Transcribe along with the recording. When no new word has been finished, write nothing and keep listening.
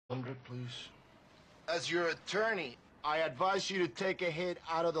100, please. As your attorney, I advise you to take a hit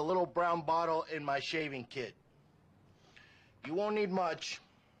out of the little brown bottle in my shaving kit. You won't need much.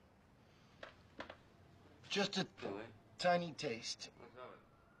 Just a tiny taste.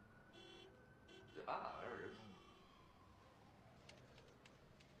 Ah, there it is.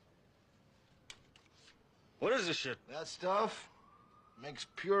 What is this shit? That stuff makes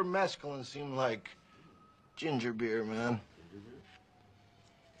pure mescaline seem like ginger beer, man.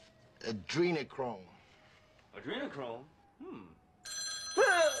 Adrenochrome. Adrenochrome? Hmm.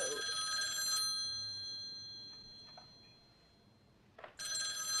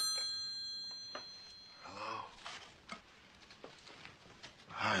 Hello.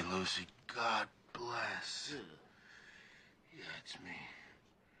 Hi, Lucy. God bless. Yeah, it's me.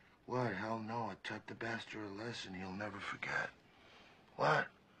 What? Hell no. I taught the bastard a lesson he'll never forget. What?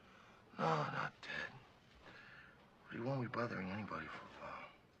 No, not dead. But he won't be bothering anybody for a while.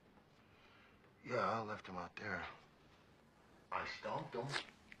 Yeah, I left him out there. I stomped him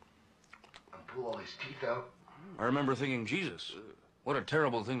and blew all his teeth out. I remember thinking, Jesus, what a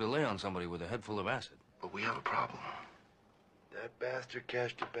terrible thing to lay on somebody with a head full of acid. But we have a problem. That bastard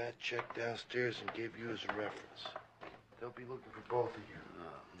cashed a bad check downstairs and gave you as a reference. They'll be looking for both of you.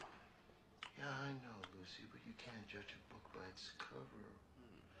 Yeah, I know, Lucy, but you can't judge a book by its cover.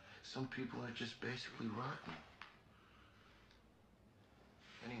 Some people are just basically rotten.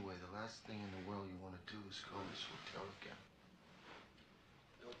 Anyway, the last thing in the world you want to do is call this hotel again.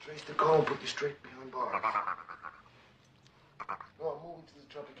 They'll trace the call and put you straight behind bars. No, I'm moving to the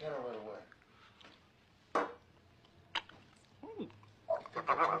Tropicana right away. I think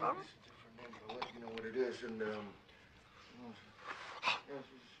I'll use a different name, but I'll let you know what it is. And,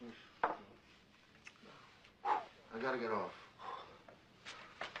 I gotta get off.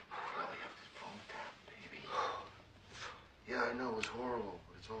 Well, you have this phone tap, baby. Yeah, I know, it was horrible,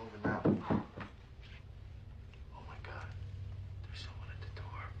 but it's all over now. Oh, my God. There's someone at the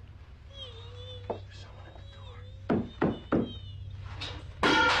door. There's someone at the door.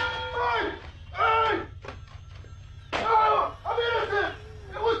 Hey! Hey! No! I'm innocent!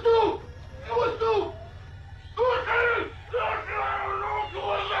 It was you! It was you!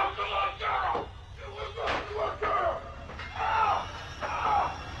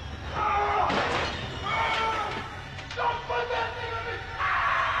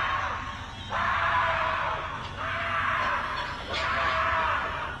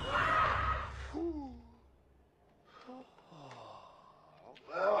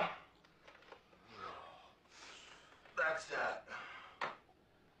 Well, that's that.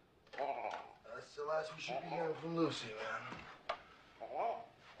 That's the last we should be hearing from Lucy, man.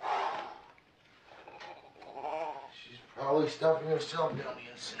 She's probably stuffing herself down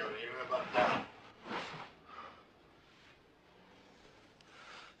the incinerator about now.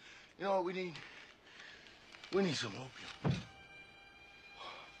 You know what we need? We need some opium.